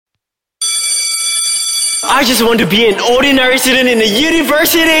I just want to be an ordinary student in a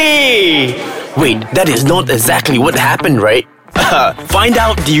university. Wait, that is not exactly what happened, right? Find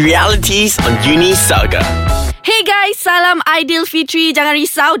out the realities on Uni Saga. Hey guys, salam Aidilfitri. Jangan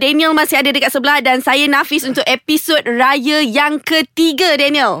risau, Daniel masih ada dekat sebelah dan saya Naffiz untuk episod Raya yang ketiga,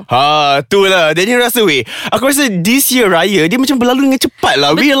 Daniel. Itulah. Daniel rasa aku rasa this year Raya dia macam berlalu dengan cepat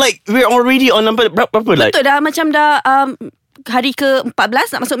lah. We're already on number berapa like? Betul dah, macam dah hari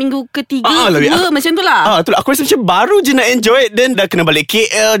ke-14 nak masuk minggu ke-3 macam tu lah. Itulah. Aku rasa macam baru je nak enjoy it. Then dah kena balik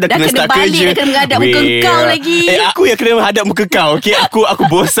KL, dah kena start kerja. Dah kena menghadap muka kau lagi. Aku yang kena menghadap muka kau. Okay, aku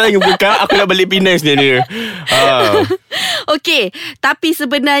bosan dengan muka kau. Aku dah balik Penang sebenarnya. Okay, tapi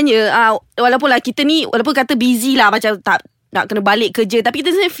sebenarnya walaupun kita ni, walaupun kata busy lah, macam tak nak kena balik kerja, tapi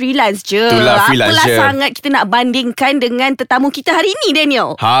kita sebenarnya freelance je. Itulah, freelance Apalah je. sangat kita nak bandingkan dengan tetamu kita hari ni,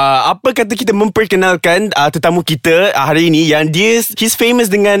 Daniel. Apa kata kita memperkenalkan tetamu kita hari ni yang he's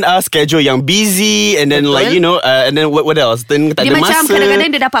famous dengan schedule yang busy, and then Betul. and then what else? Then tak Dia ada macam masa. kadang-kadang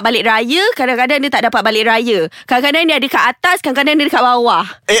dia dapat balik raya, kadang-kadang dia tak dapat balik raya. Kadang-kadang dia ada kat atas, kadang-kadang dia dekat bawah.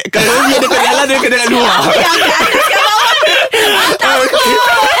 Kalau dia dekat dalam, dia dekat luar. Yang kat atas kat bawah.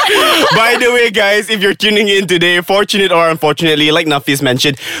 By the way, guys, if you're tuning in today, fortunate or unfortunately, like Naffiz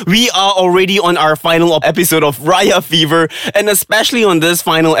mentioned, we are already on our final episode of Raya Fever, and especially on this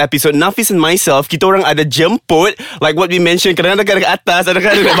final episode, Naffiz and myself, kita orang ada jemput, like what we mentioned, kadang-kadang dekat atas,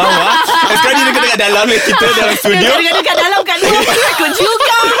 kadang-kadang dekat bawah. Sekarang ni dekat dalam kita dalam studio. Kadang-kadang dekat dalam, kat luar pun ikut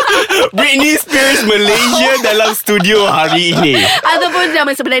juga. Britney Spears Malaysia dalam studio hari ini. Ataupun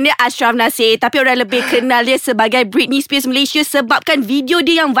nama sebenarnya Assraf Nasir, tapi orang lebih kenal dia sebagai Britney Spears Malaysia sebabkan video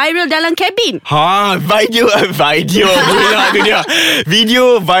dia yang viral dalam kabin. Video pula tu dia.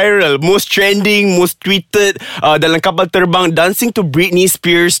 Video viral, most trending, most tweeted dalam kapal terbang, dancing to Britney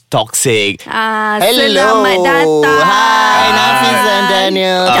Spears Toxic. Hello. Selamat datang. Hi Naffiz and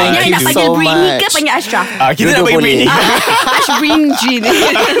Daniel. Jangan Thank nak you panggil so Britney ke much. panggil Assraf? Kita nak panggil Britney. Ashbrinjin.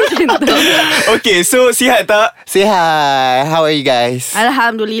 Okay, so sihat tak? Say hi. How are you guys?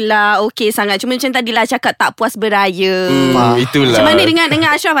 Alhamdulillah, okey sangat. Cuma macam tadilah cakap tak puas beraya. Itulah. Macam mana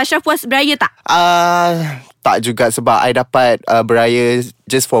dengan Assraf? Assraf puas beraya tak? Tak juga sebab I dapat beraya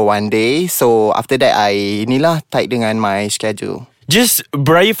just for one day. So after that I tight dengan my schedule. Just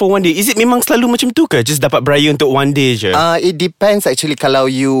beraya for one day. Is it memang selalu macam tu ke? Just dapat beraya untuk one day je? It depends actually.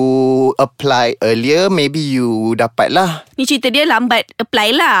 Kalau you apply earlier, maybe you dapat lah. Ni cerita dia lambat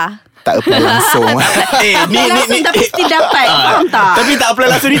apply lah. Tak apply langsung. Apply langsung tapi still dapat. Faham tak? Tapi tak apply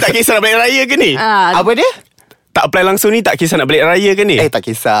langsung ni tak kisah nak balik raya ke ni? Apa dia? Tak apply langsung ni tak kisah nak balik raya ke ni? Tak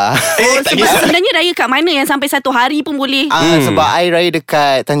kisah. Tak Sebab kisah. sebenarnya raya kat mana yang sampai satu hari pun boleh? Sebab I raya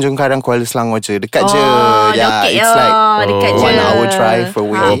dekat Tanjung Karang, Kuala Selangor je. Dekat je. Okey, It's like dekat je. 1 hour drive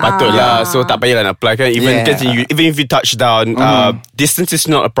away. Patutlah. So tak payahlah nak apply kan. Even if you touch down, distance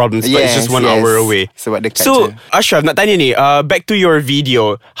is not a problem. Sebab it's just 1 hour away. Sebab dekat So je. Assraf, nak tanya ni, back to your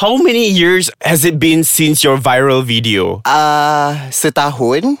video. How many years has it been since your viral video?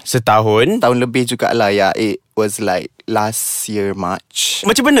 Setahun. Setahun. Tahun lebih jugalah. It was like last year March.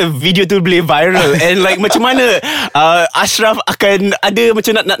 Macam mana video tu boleh viral? And like macam mana Assraf akan ada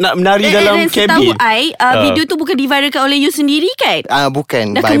macam nak menari dalam setahu kabin? video tu bukan diviralkan oleh you sendiri kan?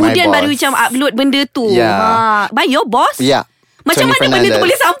 Bukan. Dan by kemudian my boss. baru macam upload benda tu. By your boss? Ya. Macam Tony mana benda tu Fernandez.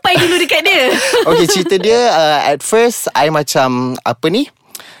 boleh sampai dulu dekat dia? Okay, cerita dia at first I macam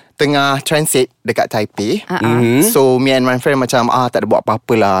tengah transit dekat Taipei. So me and my friend macam tak ada buat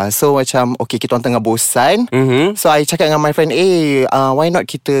apa-apa lah. So macam okay, kita orang tengah bosan. So I cakap dengan my friend, why not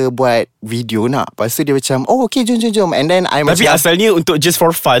kita buat video nak? Lepas tu dia macam, okay, jom. And then I Tapi macam asalnya untuk just for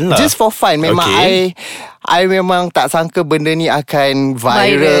fun lah. just for fun. Memang Okay. I memang tak sangka benda ni akan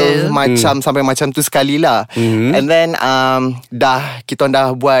viral. Macam sampai macam tu sekali lah. And then kita orang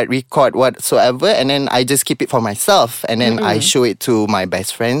dah buat record whatsoever. And then I just keep it for myself. And then I show it to my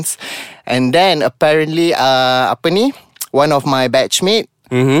best friends. And then apparently one of my batchmate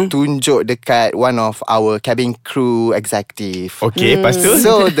tunjuk dekat one of our cabin crew executive. Okay, lepas tu?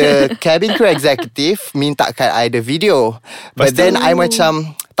 So the cabin crew executive mintakan I the video. But then I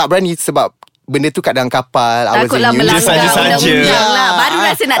macam tak berani sebab benda tu kat dalam kapal. I was Takutlah in melanggar saja-saja. undang-undang lah. Baru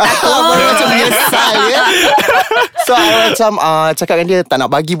rasa nak takut. macam menyesal ya. So I macam cakap dengan dia, tak nak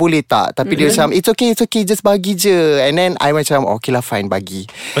bagi boleh tak? Tapi dia macam it's okay, just bagi je. And then I macam okay lah, fine, bagi.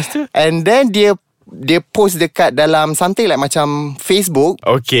 Lepas tu? And then dia post dekat dalam something like macam Facebook.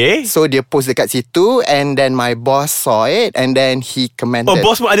 Okay. So dia post dekat situ. And then my boss saw it. And then he commented. Oh,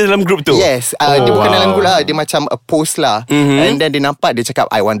 boss pun ada dalam group tu? Yes. Dia bukan dalam group lah. Dia macam a post lah. And then dia nampak, dia cakap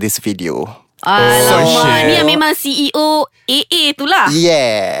I want this video. Alamak, ni yang memang CEO AA tu lah.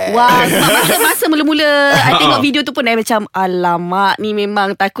 Yeah. Wah, sebab masa mula-mula I tengok video tu pun I macam alamak, ni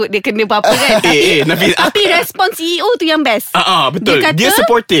memang takut dia kena apa-apa kan. Tapi respon CEO tu yang best. Betul. Dia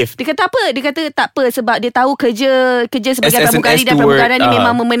supportive. Dia kata apa? Dia kata tak apa, sebab dia tahu kerja sebagai As an pramugari dan steward, pramugara ni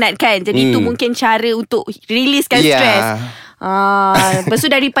memang memenatkan. Jadi itu mungkin cara untuk releasekan stres. Lepas tu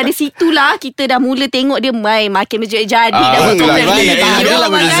daripada situlah kita dah mula tengok dia makin menjadi. Dah itulah,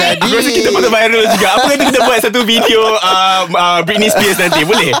 Aku rasa kita patut viral juga. Apa kata kita buat satu video Britney Spears nanti,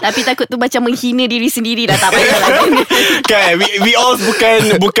 boleh? Tapi takut tu macam menghina diri sendiri dah, tak payah lah. Kan we all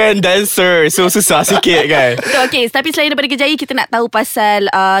bukan dancer, so susah sikit kan. Okay, tapi selain daripada kerjaya, kita nak tahu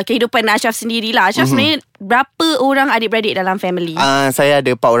pasal kehidupan Assraf sendirilah. Assraf sebenarnya berapa orang adik-beradik dalam family? Saya ada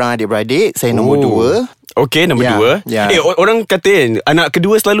 4 orang adik-beradik. Saya nombor 2. Okay, nombor 2. Orang kata kan, anak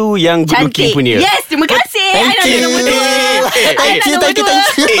kedua selalu yang good looking punya. Yes, terima kasih. Thank you. Thank you.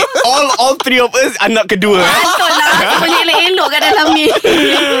 All 3 of us anak kedua. Betul lah. Punya elok-elok kat dalam ni.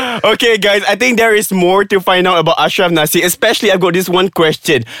 Okay guys, I think there is more to find out about Assraf, Nasir. Especially I've got this one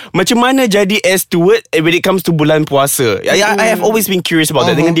question. Macam mana jadi air steward when it comes to bulan puasa? I have always been curious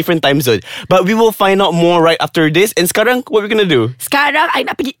about that dengan different time zone. But we will find out more right after this. And sekarang, what we gonna do? Sekarang I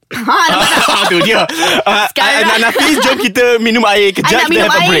nak pergi. Tu dia. Naffiz, jom kita minum air kejap. I nak minum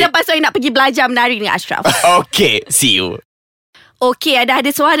air, lepas tu I nak pergi belajar menari dengan Assraf. Okay, see you. Okay, ada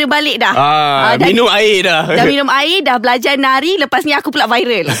suara balik dah. Minum air dah. Dah minum air, dah belajar nari. Lepas ni aku pula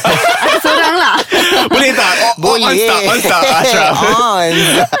viral. Aku seorang lah. Boleh tak? Boleh. On start Assraf.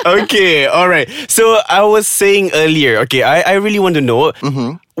 Okay, alright. So I was saying earlier, okay, I really want to know,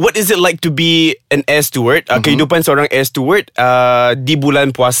 what is it like to be an air steward? Kehidupan seorang air steward di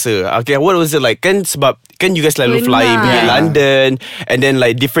bulan puasa. Okay, what was it like? Kan sebab kan you guys selalu fly pergi London, and then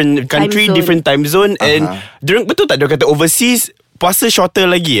like different country, different time zone, and betul tak dia kata overseas puasa shorter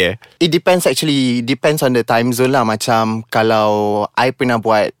lagi It depends actually. Depends on the time zone lah. Macam kalau I pernah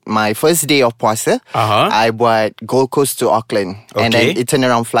buat my first day of puasa, I buat Gold Coast to Auckland, and then it turn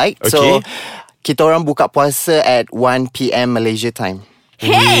around flight. So kita orang buka puasa at 1 PM Malaysia time.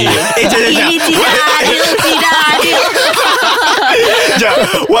 Hey, ini tidak adil.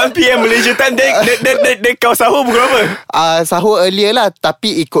 1 PM Malaysia time. Dia kau sahur pukul apa? Sahur earlier lah,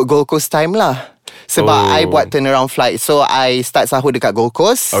 tapi ikut Gold Coast time lah. Sebab I buat turnaround flight. So I start sahur dekat Gold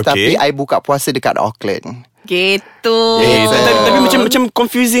Coast, tapi I buka puasa dekat Auckland. Gitu. Tapi macam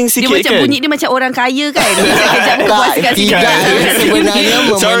confusing sikit dia macam kan. Bunyi dia macam orang kaya kan. Kejap buka puasa kat sini. Tidak, sebenarnya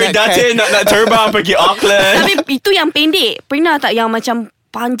Sorry Datin, nak terbang pergi Auckland. Tapi itu yang pendek. Pernah tak yang macam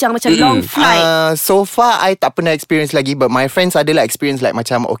panjang, macam long flight? So far I tak pernah experience lagi, but my friends adalah experience like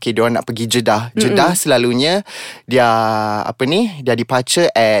macam okay, diorang nak pergi Jeddah. Jeddah selalunya dia departure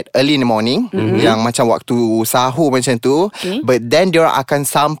at early in the morning, yang macam waktu sahur macam tu, but then diorang akan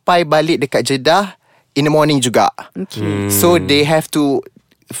sampai balik dekat Jeddah in the morning juga. So they have to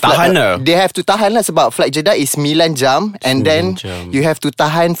tahan lah sebab flight Jeddah is 9 jam, and then you have to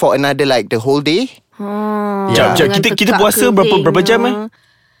tahan for another like the whole day. Kita puasa berapa jam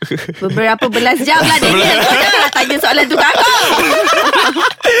Beberapa belas jam lah Daniel. Kau janganlah tanya soalan tu kat aku.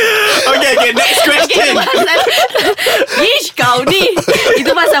 Okay, next question. Ish, kau ni.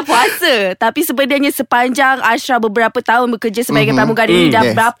 Itu pasal puasa. Tapi sebenarnya sepanjang Assraf beberapa tahun bekerja sebagai pramugari ni,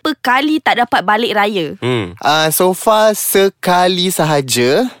 dah berapa kali tak dapat balik raya? So far sekali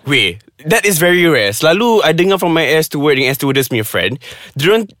sahaja. Wait, that is very rare. Selalu I dengar from my air steward and air stewardess punya friend,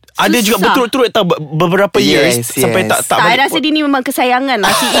 diorang ada juga berturut-turut tahu beberapa years sampai tak I rasa dia ni memang kesayangan lah.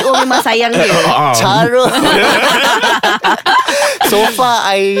 CEO memang sayang dia. Cara. So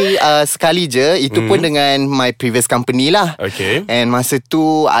far I sekali je. Itu pun dengan my previous company lah. Okay. And masa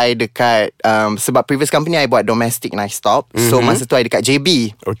tu I dekat sebab previous company I buat domestic night stop. So masa tu I dekat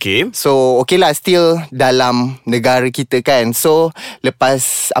JB. Okay. So okay lah, still dalam negara kita kan. So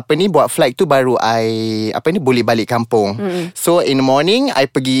lepas buat flight tu baru I boleh balik kampung. So in the morning I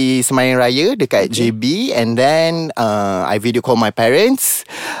pergi sembahyang raya dekat JB, and then I video call my parents.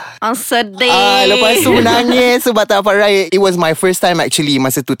 Sedih. Lepas tu menangis sebab tak dapat raya. It was my first time actually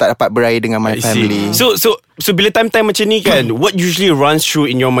masa tu tak dapat beraya dengan my family. So bila time macam ni kan, what usually runs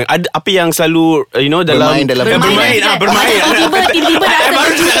through in your mind? Apa yang selalu dalam bermain. Tiba-tiba rasa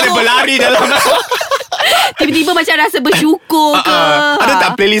bersyukur. Berlari dalam. Tiba-tiba macam rasa bersyukur ke? Ada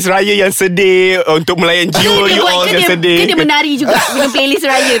tak playlist raya yang sedih untuk melayan jiwa you all yang sedih? Kan dia menari juga dengan playlist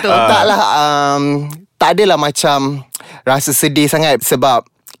raya tu. Taklah, tak adalah macam rasa sedih sangat sebab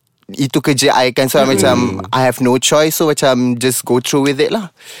itu kerja I kan. So macam I have no choice. So macam just go through with it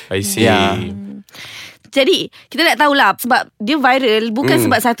lah. I see. Jadi kita nak tahulah sebab dia viral bukan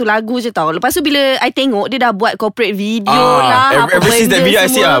sebab satu lagu je tau. Lepas tu bila I tengok dia dah buat corporate video lah, apa ever since that video I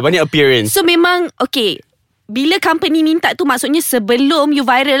see banyak appearance. So memang okay, bila company minta tu maksudnya sebelum you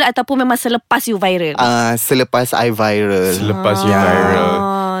viral ataupun memang selepas you viral? Selepas I viral. Selepas you viral.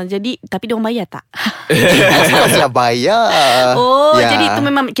 Jadi tapi diorang bayar tak? Dah bayar. Jadi tu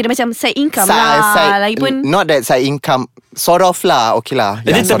memang kira macam side income Lagipun not that side income, sort of lah. Okay lah.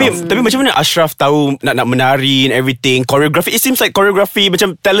 Tapi macam mana Assraf tahu nak menari and everything, choreography? It seems like choreography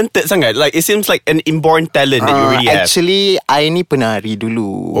macam talented sangat. Like it seems like an inborn talent that you really have. Actually I ni penari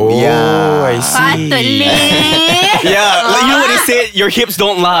dulu. I see. patutlah. Like you know what they say, your hips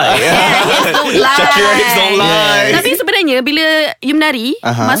don't lie. Hips don't lie. Shakira hips don't lie. Tapi sebenarnya bila you menari,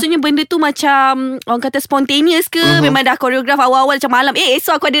 maksudnya benda tu macam orang kata spontaneous ke? Memang dah koreograf awal-awal macam malam.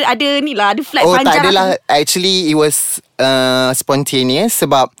 Esok aku ada ni lah, ada flight panjang. Tak adalah. Actually it was spontaneous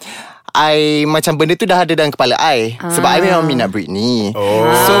sebab I macam benda tu dah ada dalam kepala I. Sebab I memang minat Britney.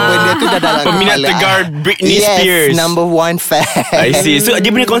 So benda tu dah dalam peminat kepala tegar Britney Spears. Number one fan. I see. So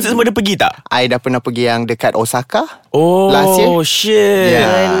dia punya konsert semua ada pergi tak? I dah pernah pergi yang dekat Osaka last year. Shit.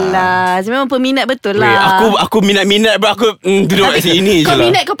 Yalah, memang peminat betul lah. Aku minat-minat bro. Aku duduk kat sini je lah. Kau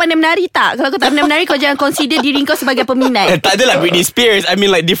minat kau pandai menari tak? Kalau kau tak pandai menari, kau jangan consider diri kau sebagai peminat. Tak adalah Britney Spears. I mean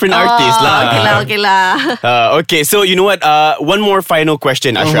like different artists lah. Okay lah. Okay, so you know what? One more final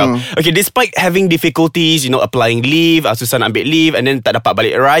question, Assraf. Okay, despite having difficulties, applying leave, susah nak ambil leave, and then tak dapat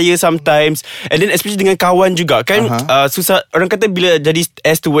balik raya sometimes, and then especially dengan kawan juga kan, susah. Orang kata bila jadi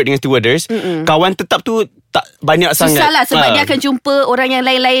air steward dengan stewardess, kawan tetap tu tak banyak sangat. Susah lah sebab dia akan jumpa orang yang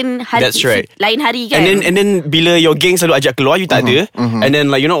lain-lain hari. That's right. Lain hari kan. And then bila your gang selalu ajak keluar, you tak ada. And then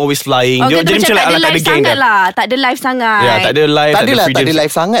like you're not always flying. Jadi macam tak ada tak live sangat lah. Tak ada live sangat. Ya, tak ada live. Tak ada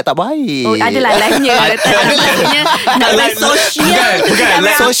live sangat. Tak baik. Adalah live-nya. Ada live-nya. Nak live sosial. Bukan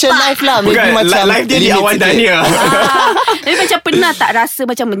social life lah. Bukan, macam live dia di Awan Dania. Tapi macam pernah tak rasa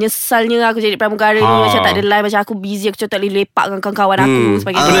macam menyesalnya aku jadi pramugara ni, macam tak ada live, macam aku busy, aku tak boleh lepak dengan kawan-kawan aku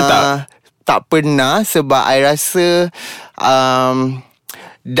sebagainya. Pernah tak? Tak pernah sebab I rasa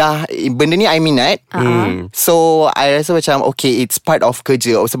dah benda ni I minat. So I rasa macam okay, it's part of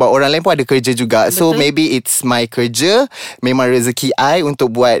kerja. Sebab orang lain pun ada kerja juga. Betul. So maybe it's my kerja. Memang rezeki I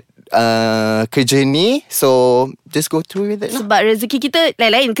untuk buat kerja ni. So just go through with it lah. Sebab rezeki kita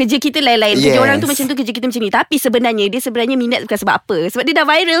lain-lain, kerja kita lain-lain. Kerja orang tu macam tu, kerja kita macam ni. Tapi sebenarnya dia minat bukan sebab apa. Sebab dia dah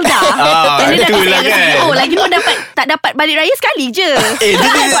viral dah. Dan dia dah kasi lagi pun tak dapat balik raya sekali je.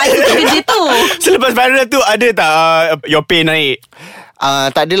 Kerja tu. Selepas viral tu ada tak your pay naik?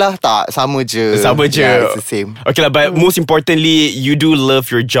 Tak adalah. Tak, sama je. Yeah, it's the same. Okay lah, but most importantly, you do love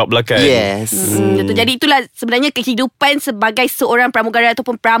your job lah kan? Yes. Jadi itulah sebenarnya kehidupan sebagai seorang pramugara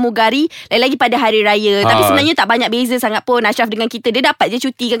ataupun pramugari, lain-lagi pada hari raya. Tapi sebenarnya tak banyak beza sangat pun Assraf dengan kita. Dia dapat je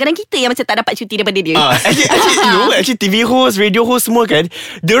cuti. Kadang-kadang kita yang macam tak dapat cuti daripada dia. Actually TV host, radio host semua kan,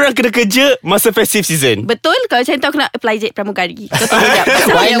 diorang kena kerja masa festive season. Betul. Kalau macam tu aku nak apply je pramugari. Kau tahu sekejap.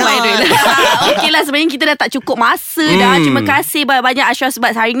 Why not? Okay lah, sebenarnya kita dah tak cukup masa dah. Terima kasih banyak Assraf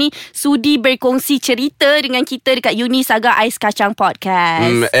sebab hari ni sudi berkongsi cerita dengan kita dekat Uni Saga Ais Kacang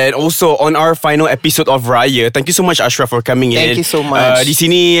Podcast. And also on our final episode of Raya, thank you so much Assraf for coming in. Thank you so much. Di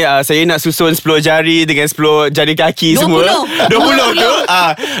sini saya nak susun 10 jari dengan 10 jari kaki 20. semua 20 tu.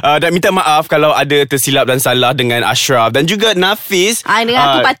 Dan minta maaf kalau ada tersilap dan salah dengan Assraf dan juga Naffiz. Dengan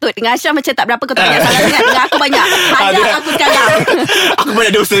aku patut. Dengan Assraf macam tak berapa, kau tak banyak salah sangat. Dengan aku banyak. Hadap aku sekarang. Aku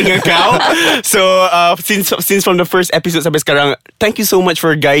banyak dosa dengan kau. So since from the first episode sampai sekarang, thank you so much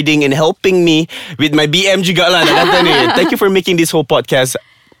for guiding and helping me with my BM jugalah nak kata ni. Thank you for making this whole podcast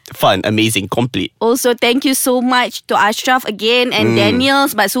fun, amazing, complete. Also thank you so much to Assraf again and Daniel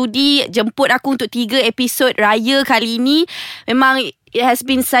sebab sudi jemput aku untuk 3 episod Raya kali ni. Memang it has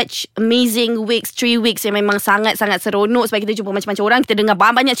been such amazing weeks, 3 weeks yang memang sangat-sangat seronok sebab kita jumpa macam-macam orang, kita dengar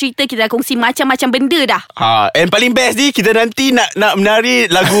banyak cerita, kita dah kongsi macam-macam benda dah. And paling best ni, kita nanti nak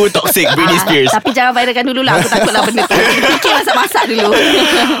menari lagu Toxic Britney Spears. Tapi jangan viralkan dulu lah, aku takut lah benda tu. Fikir masak-masak dulu.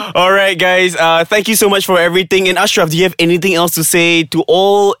 Alright guys, thank you so much for everything. And Assraf, do you have anything else to say to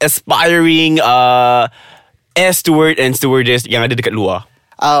all aspiring air steward and stewardess yang ada dekat luar?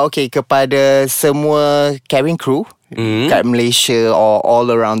 Okay, kepada semua cabin crew kat Malaysia or all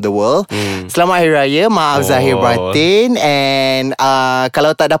around the world, selamat Hari Raya. Maaf zahir batin. And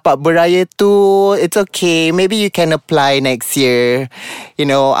kalau tak dapat beraya tu, it's okay, maybe you can apply next year.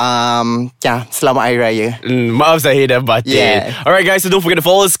 Selamat Hari Raya. Maaf zahir dan batin. Alright guys, so don't forget to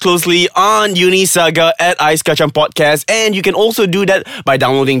follow us closely on Uni Saga at Ais Kacang Podcast. And you can also do that by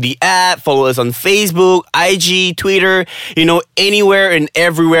downloading the app. Follow us on Facebook, IG, Twitter, anywhere and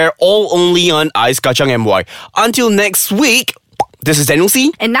everywhere, all only on Ais Kacang MY. Until next week, This is Daniel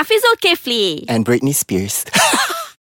C. And Naffiz Zolkefli. And Britney Spears.